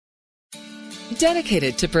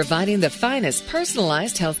Dedicated to providing the finest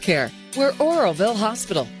personalized health care, we're Oroville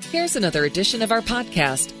Hospital. Here's another edition of our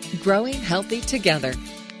podcast, Growing Healthy Together.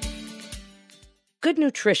 Good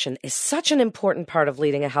nutrition is such an important part of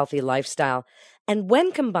leading a healthy lifestyle. And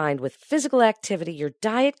when combined with physical activity, your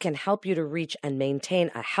diet can help you to reach and maintain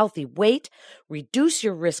a healthy weight, reduce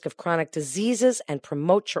your risk of chronic diseases, and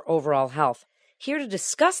promote your overall health. Here to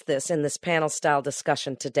discuss this in this panel-style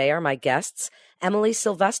discussion today are my guests, Emily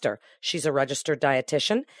Sylvester. She's a registered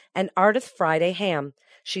dietitian, and Ardith Friday-Hamm.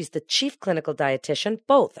 She's the chief clinical dietitian,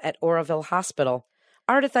 both at Oroville Hospital.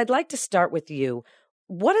 Ardith, I'd like to start with you.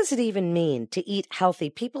 What does it even mean to eat healthy?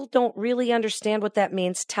 People don't really understand what that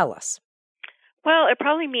means. Tell us. Well, it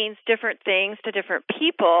probably means different things to different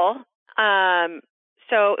people.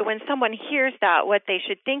 So when someone hears that, what they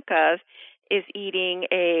should think of is eating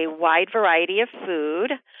a wide variety of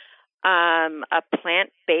food, a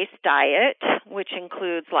plant-based diet, which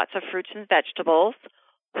includes lots of fruits and vegetables,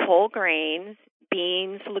 whole grains,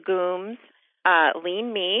 beans, legumes,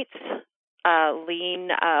 lean meats, lean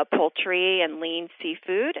poultry, and lean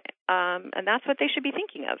seafood, and that's what they should be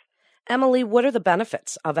thinking of. Emily, what are the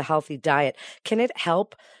benefits of a healthy diet? Can it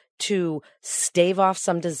help to stave off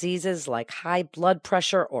some diseases like high blood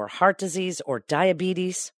pressure or heart disease or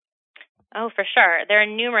diabetes? Oh, for sure. There are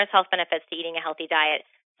numerous health benefits to eating a healthy diet,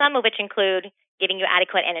 some of which include giving you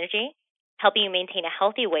adequate energy, helping you maintain a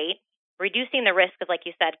healthy weight, reducing the risk of, like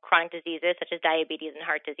you said, chronic diseases such as diabetes and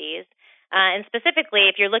heart disease. And specifically,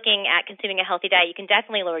 if you're looking at consuming a healthy diet, you can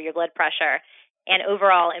definitely lower your blood pressure and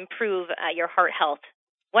overall improve your heart health.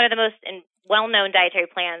 One of the most well-known dietary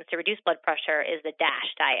plans to reduce blood pressure is the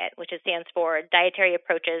DASH diet, which stands for Dietary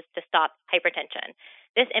Approaches to Stop Hypertension.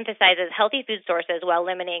 This emphasizes healthy food sources while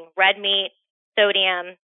limiting red meat,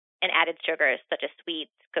 sodium, and added sugars such as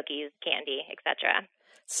sweets, cookies, candy, etc.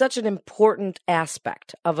 Such an important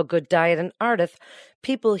aspect of a good diet. And Ardith,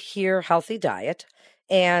 people hear healthy diet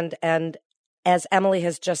and as Emily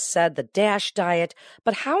has just said, the DASH diet,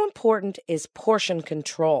 but how important is portion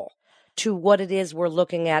control to what it is we're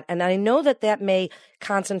looking at? And I know that may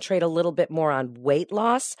concentrate a little bit more on weight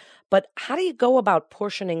loss, but how do you go about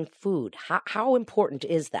portioning food? How important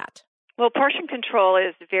is that? Well, portion control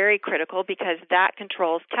is very critical because that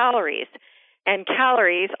controls calories. And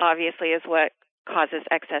calories, obviously, is what causes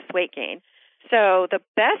excess weight gain. So the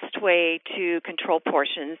best way to control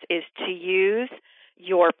portions is to use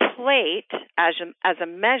your plate as a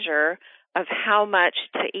measure of how much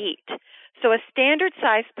to eat. So a standard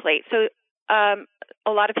size plate, so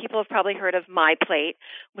a lot of people have probably heard of My Plate,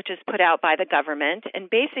 which is put out by the government. And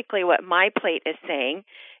basically what My Plate is saying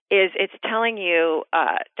is it's telling you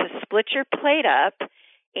to split your plate up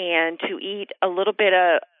and to eat a little bit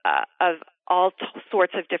of all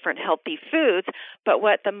sorts of different healthy foods. But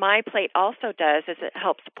what the My Plate also does is it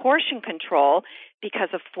helps portion control because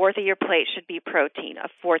a fourth of your plate should be protein, a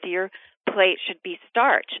fourth of your plate should be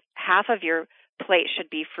starch, half of your plate should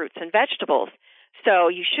be fruits and vegetables. So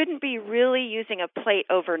you shouldn't be really using a plate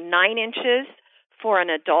over 9 inches for an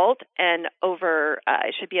adult and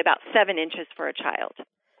it should be about 7 inches for a child.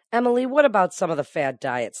 Emily, what about some of the fad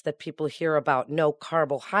diets that people hear about? No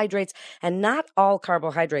carbohydrates, and not all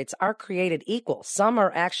carbohydrates are created equal. Some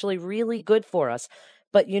are actually really good for us.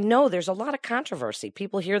 But there's a lot of controversy.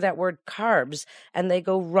 People hear that word carbs and they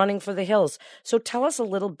go running for the hills. So tell us a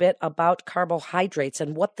little bit about carbohydrates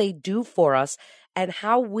and what they do for us and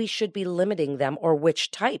how we should be limiting them or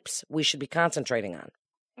which types we should be concentrating on.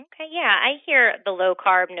 Okay, yeah. I hear the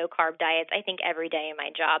low-carb, no-carb diets, I think, every day in my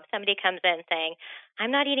job. Somebody comes in saying,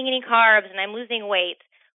 I'm not eating any carbs and I'm losing weight.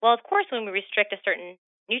 Well, of course, when we restrict a certain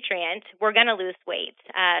nutrient, we're going to lose weight.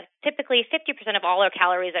 Typically, 50% of all our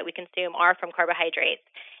calories that we consume are from carbohydrates.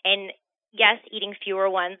 And yes, eating fewer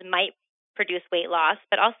ones might produce weight loss,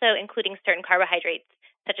 but also including certain carbohydrates,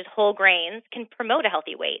 such as whole grains, can promote a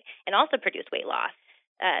healthy weight and also produce weight loss.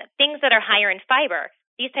 Things that are higher in fiber,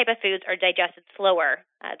 these type of foods are digested slower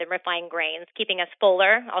than refined grains, keeping us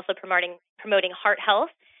fuller, also promoting heart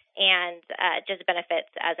health and just benefits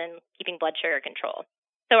as in keeping blood sugar control.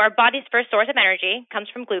 So our body's first source of energy comes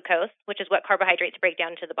from glucose, which is what carbohydrates break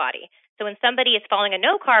down into the body. So when somebody is following a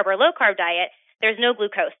no-carb or low-carb diet, there's no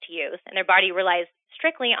glucose to use, and their body relies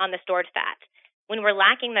strictly on the stored fat. When we're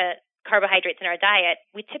lacking the carbohydrates in our diet,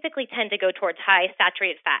 we typically tend to go towards high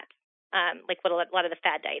saturated fats, like what a lot of the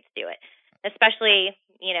fad diets do it, especially,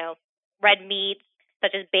 red meats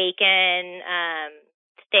such as bacon,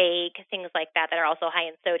 steak, things like that are also high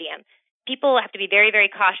in sodium. People have to be very, very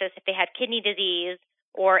cautious if they have kidney disease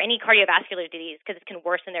or any cardiovascular disease because it can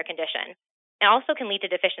worsen their condition. It also can lead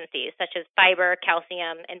to deficiencies such as fiber,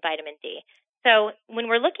 calcium, and vitamin D. So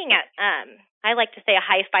when we're looking at, I like to say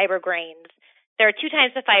high fiber grains, there are two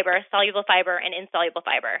types of fiber, soluble fiber and insoluble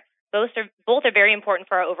fiber. Both are very important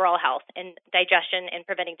for our overall health and digestion and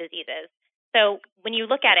preventing diseases. So when you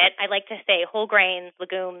look at it, I like to say whole grains,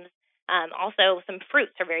 legumes, also some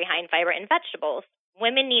fruits are very high in fiber, and vegetables.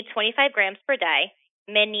 Women need 25 grams per day.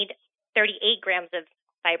 Men need 38 grams of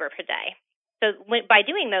fiber per day. So by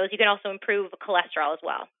doing those, you can also improve cholesterol as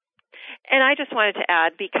well. And I just wanted to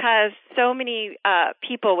add, because so many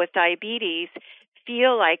people with diabetes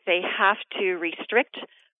feel like they have to restrict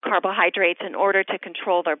carbohydrates in order to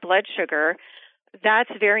control their blood sugar, that's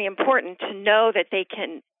very important to know that they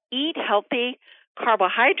can eat healthy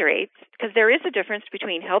carbohydrates, because there is a difference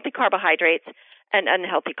between healthy carbohydrates and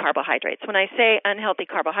unhealthy carbohydrates. When I say unhealthy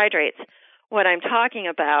carbohydrates, what I'm talking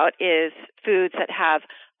about is foods that have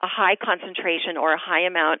a high concentration or a high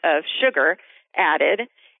amount of sugar added,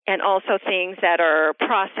 and also things that are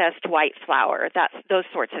processed white flour, those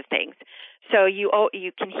sorts of things. So you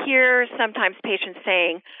can hear sometimes patients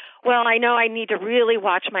saying, well, I know I need to really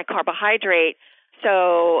watch my carbohydrate,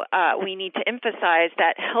 so we need to emphasize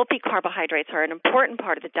that healthy carbohydrates are an important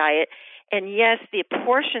part of the diet, and yes, the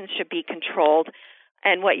portions should be controlled,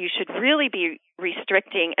 and what you should really be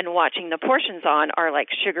restricting and watching the portions on are like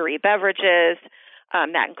sugary beverages.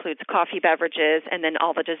 That includes coffee beverages and then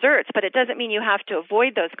all the desserts. But it doesn't mean you have to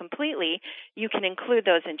avoid those completely. You can include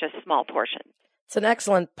those in just small portions. It's an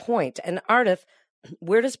excellent point. And Ardith,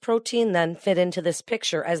 where does protein then fit into this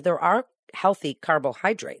picture, as there are healthy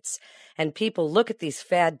carbohydrates? And people look at these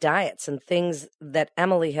fad diets and things that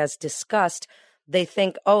Emily has discussed. They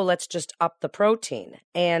think, oh, let's just up the protein.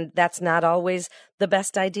 And that's not always the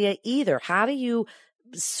best idea either. How do you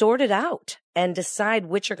sort it out and decide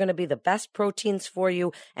which are going to be the best proteins for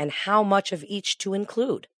you and how much of each to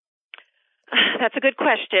include? That's a good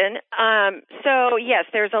question. So, yes,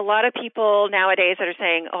 there's a lot of people nowadays that are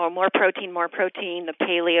saying, oh, more protein, the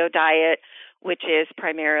paleo diet, which is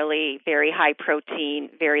primarily very high protein,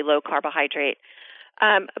 very low carbohydrate.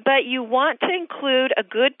 But you want to include a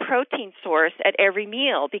good protein source at every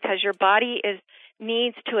meal, because your body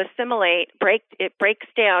needs to assimilate,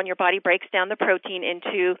 your body breaks down the protein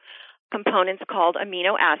into components called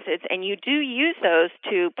amino acids, and you do use those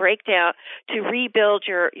to rebuild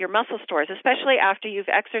your muscle stores, especially after you've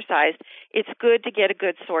exercised. It's good to get a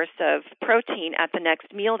good source of protein at the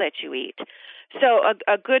next meal that you eat. So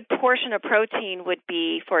a good portion of protein would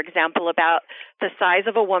be, for example, about the size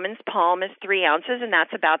of a woman's palm is 3 ounces, and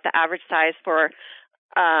that's about the average size for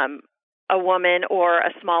a woman, or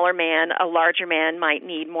a smaller man. A larger man might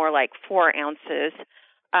need more like 4 ounces,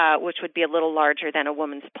 which would be a little larger than a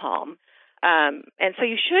woman's palm. And so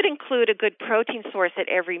you should include a good protein source at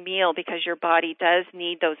every meal, because your body does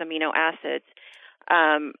need those amino acids.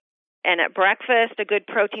 And at breakfast, a good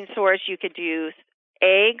protein source, you could use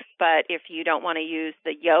eggs, but if you don't want to use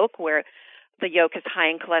the yolk, where the yolk is high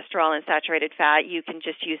in cholesterol and saturated fat, you can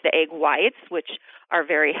just use the egg whites, which are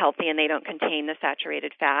very healthy and they don't contain the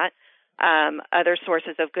saturated fat. Other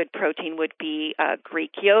sources of good protein would be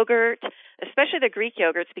Greek yogurt, especially the Greek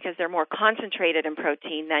yogurts, because they're more concentrated in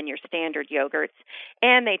protein than your standard yogurts,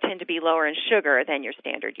 and they tend to be lower in sugar than your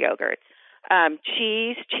standard yogurts.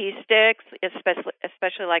 Cheese sticks,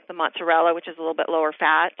 especially like the mozzarella, which is a little bit lower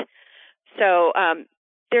fat. So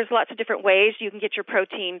there's lots of different ways you can get your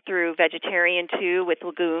protein through vegetarian too, with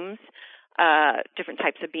legumes, different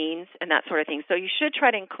types of beans and that sort of thing. So you should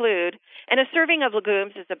try to include, and a serving of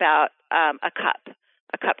legumes is about a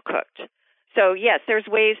cup cooked. So yes, there's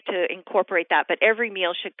ways to incorporate that, but every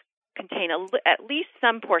meal should contain at least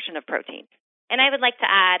some portion of protein. And I would like to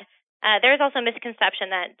add, there's also a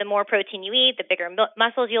misconception that the more protein you eat, the bigger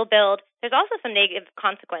muscles you'll build. There's also some negative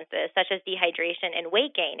consequences, such as dehydration and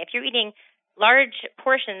weight gain. If you're eating large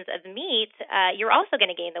portions of meat, you're also going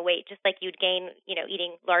to gain the weight, just like you'd gain,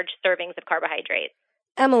 eating large servings of carbohydrates.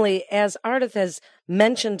 Emily, as Ardith has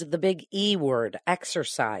mentioned the big E word,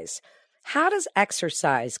 exercise, how does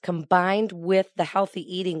exercise combined with the healthy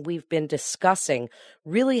eating we've been discussing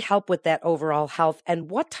really help with that overall health?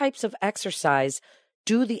 And what types of exercise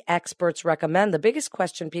do the experts recommend? The biggest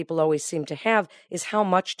question people always seem to have is, how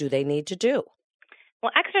much do they need to do?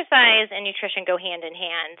 Well, exercise and nutrition go hand in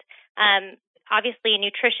hand. Obviously,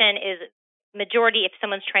 nutrition is majority. If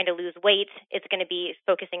someone's trying to lose weight, it's going to be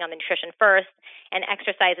focusing on the nutrition first, and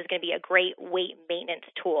exercise is going to be a great weight maintenance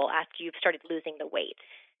tool after you've started losing the weight.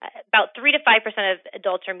 About 3 to 5% of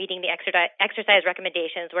adults are meeting the exercise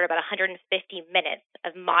recommendations. We're at about 150 minutes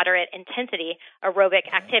of moderate intensity aerobic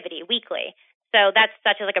activity weekly. So that's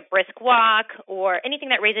such as like a brisk walk or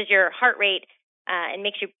anything that raises your heart rate and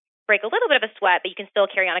makes you break a little bit of a sweat, but you can still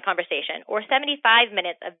carry on a conversation, or 75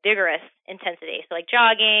 minutes of vigorous intensity. So like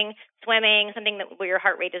jogging, swimming, something where your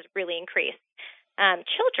heart rate is really increased.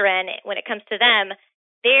 Children, when it comes to them,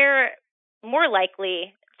 they're more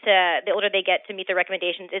likely the older they get to meet the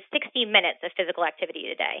recommendations is 60 minutes of physical activity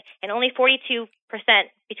a day. And only 42%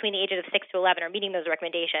 between the ages of 6 to 11 are meeting those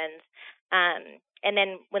recommendations. And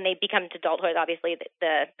then when they become to adulthood, obviously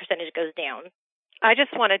the percentage goes down. I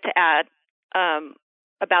just wanted to add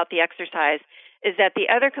about the exercise is that the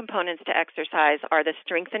other components to exercise are the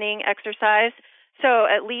strengthening exercise. So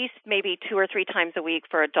at least maybe 2 or 3 times a week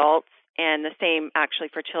for adults, and the same actually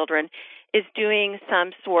for children, is doing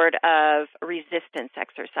some sort of resistance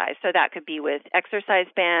exercise. So that could be with exercise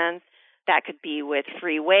bands, that could be with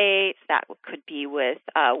free weights, that could be with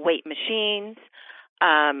weight machines.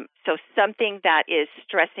 So something that is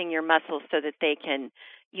stressing your muscles so that they can,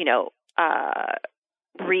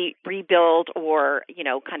 rebuild or,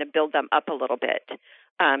 kind of build them up a little bit.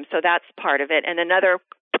 So that's part of it. And another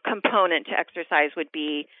component to exercise would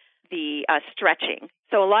be the stretching.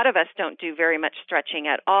 So a lot of us don't do very much stretching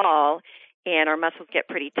at all, and our muscles get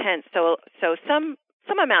pretty tense. So some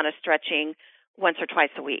amount of stretching once or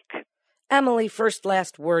twice a week. Emily, first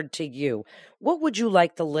last word to you. What would you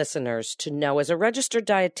like the listeners to know as a registered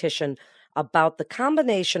dietitian about the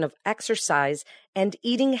combination of exercise and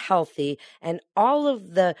eating healthy and all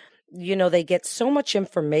of the, they get so much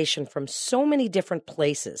information from so many different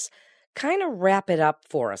places. Kind of wrap it up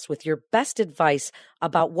for us with your best advice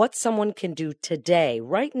about what someone can do today,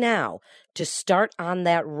 right now, to start on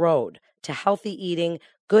that road to healthy eating,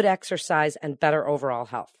 good exercise, and better overall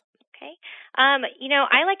health. Okay.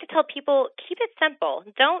 I like to tell people, keep it simple.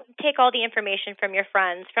 Don't take all the information from your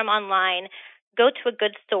friends, from online. Go to a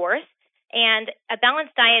good source. And a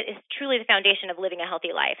balanced diet is truly the foundation of living a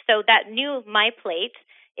healthy life. So that new My Plate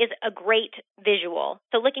is a great visual.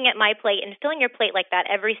 So looking at My Plate and filling your plate like that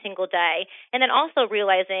every single day, and then also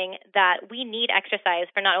realizing that we need exercise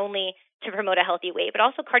for not only to promote a healthy weight, but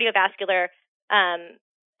also cardiovascular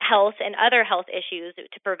health and other health issues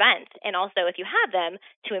to prevent, and also, if you have them,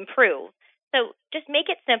 to improve. So just make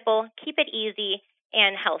it simple, keep it easy,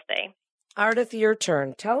 and healthy. Ardith, your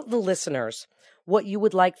turn. Tell the listeners what you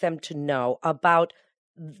would like them to know about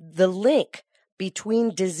the link between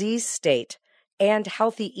disease state and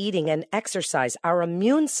healthy eating and exercise, our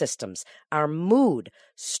immune systems, our mood,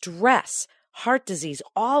 stress, heart disease,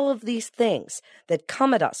 all of these things that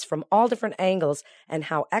come at us from all different angles, and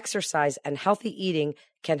how exercise and healthy eating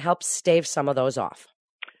can help stave some of those off.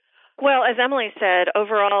 Well, as Emily said,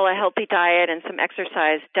 overall, a healthy diet and some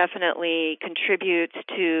exercise definitely contributes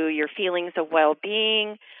to your feelings of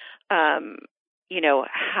well-being,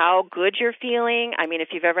 how good you're feeling. I mean, if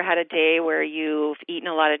you've ever had a day where you've eaten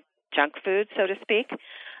a lot of junk food, so to speak,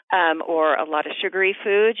 or a lot of sugary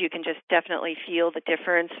food, you can just definitely feel the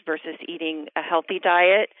difference versus eating a healthy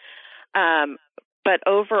diet. But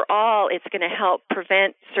overall, it's going to help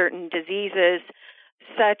prevent certain diseases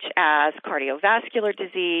such as cardiovascular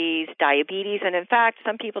disease, diabetes, and in fact,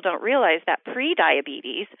 some people don't realize that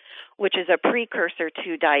pre-diabetes, which is a precursor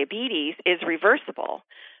to diabetes, is reversible.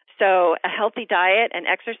 So a healthy diet and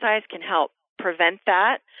exercise can help prevent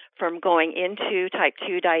that from going into type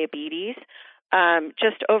 2 diabetes.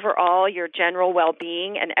 Just overall, your general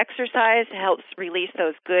well-being, and exercise helps release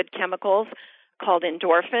those good chemicals called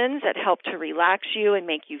endorphins that help to relax you and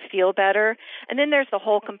make you feel better. And then there's the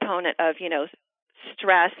whole component of,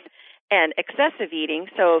 stress and excessive eating.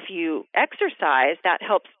 So if you exercise, that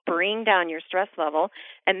helps bring down your stress level,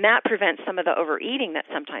 and that prevents some of the overeating that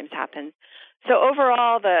sometimes happens. So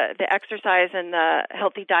overall, the exercise and the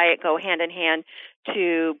healthy diet go hand in hand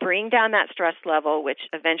to bring down that stress level, which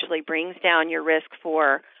eventually brings down your risk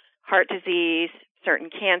for heart disease,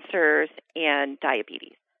 certain cancers, and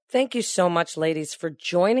diabetes. Thank you so much, ladies, for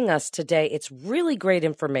joining us today. It's really great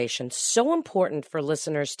information, so important for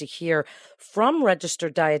listeners to hear from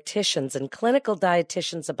registered dietitians and clinical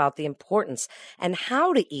dietitians about the importance and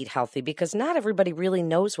how to eat healthy, because not everybody really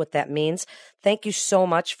knows what that means. Thank you so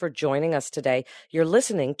much for joining us today. You're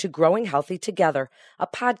listening to Growing Healthy Together, a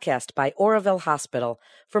podcast by Oroville Hospital.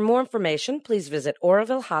 For more information, please visit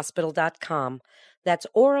orovillehospital.com. That's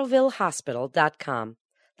orovillehospital.com.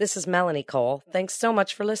 This is Melanie Cole. Thanks so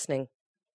much for listening.